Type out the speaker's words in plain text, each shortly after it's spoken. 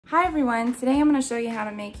Hi everyone, today I'm going to show you how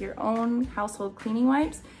to make your own household cleaning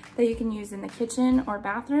wipes that you can use in the kitchen or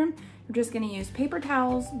bathroom. You're just going to use paper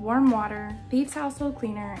towels, warm water, Thieves Household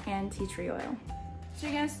Cleaner, and tea tree oil. So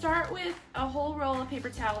you're going to start with a whole roll of paper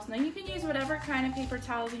towels. Now you can use whatever kind of paper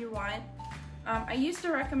towels you want. I used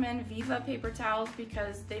to recommend Viva paper towels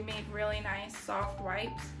because they made really nice soft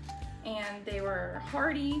wipes and they were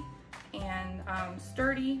hardy and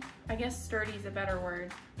sturdy. I guess sturdy is a better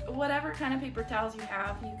word. Whatever kind of paper towels you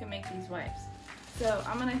have, you can make these wipes. So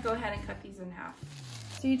I'm gonna go ahead and cut these in half.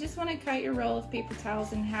 So you just wanna cut your roll of paper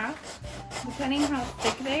towels in half. Depending how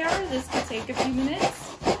thick they are, this could take a few minutes.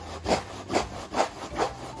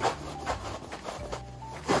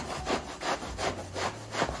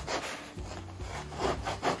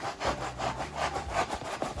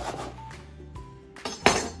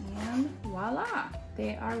 And voila,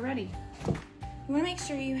 they are ready. You want to make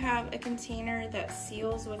sure you have a container that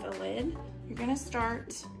seals with a lid. You're going to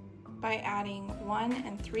start by adding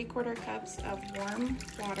 1 3/4 cups of warm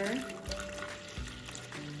water.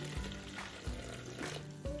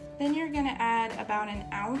 Then you're going to add about an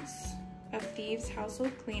ounce of Thieves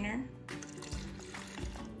Household Cleaner.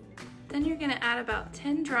 Then you're going to add about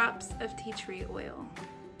 10 drops of tea tree oil.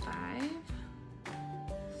 5,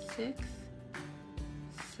 6,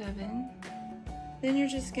 7. Then you're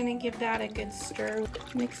just gonna give that a good stir.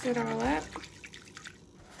 Mix it all up.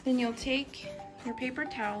 Then you'll take your paper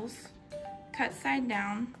towels, cut side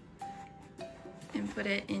down, and put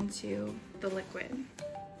it into the liquid.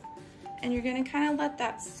 And you're gonna kind of let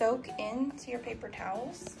that soak into your paper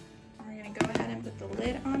towels. We're gonna go ahead and put the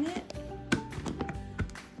lid on it.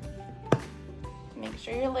 Make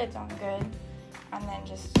sure your lid's on good, and then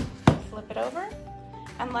just flip it over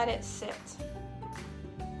and let it sit.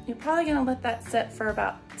 You're probably gonna let that sit for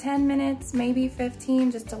about 10 minutes, maybe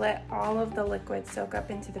 15, just to let all of the liquid soak up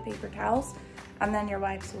into the paper towels, and then your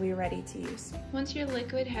wipes will be ready to use. Once your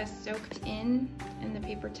liquid has soaked in and the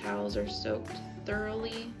paper towels are soaked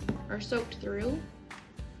thoroughly, or soaked through,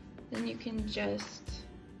 then you can just,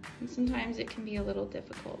 and sometimes it can be a little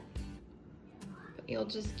difficult, but you'll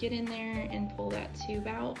just get in there and pull that tube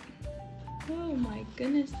out. Oh my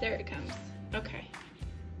goodness, there it comes. Okay.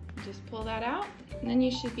 Just pull that out, and then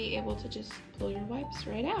you should be able to just pull your wipes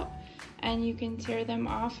right out, and you can tear them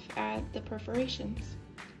off at the perforations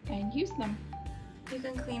and use them. You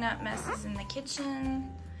can clean up messes in the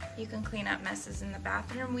kitchen, you can clean up messes in the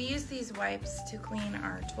bathroom. We use these wipes to clean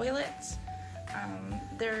our toilets.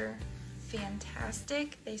 They're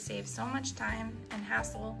fantastic. They save so much time and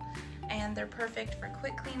hassle, and they're perfect for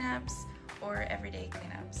quick cleanups or everyday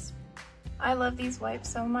cleanups. I love these wipes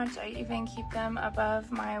so much. I even keep them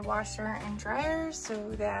above my washer and dryer so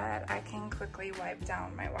that I can quickly wipe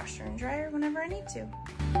down my washer and dryer whenever I need to.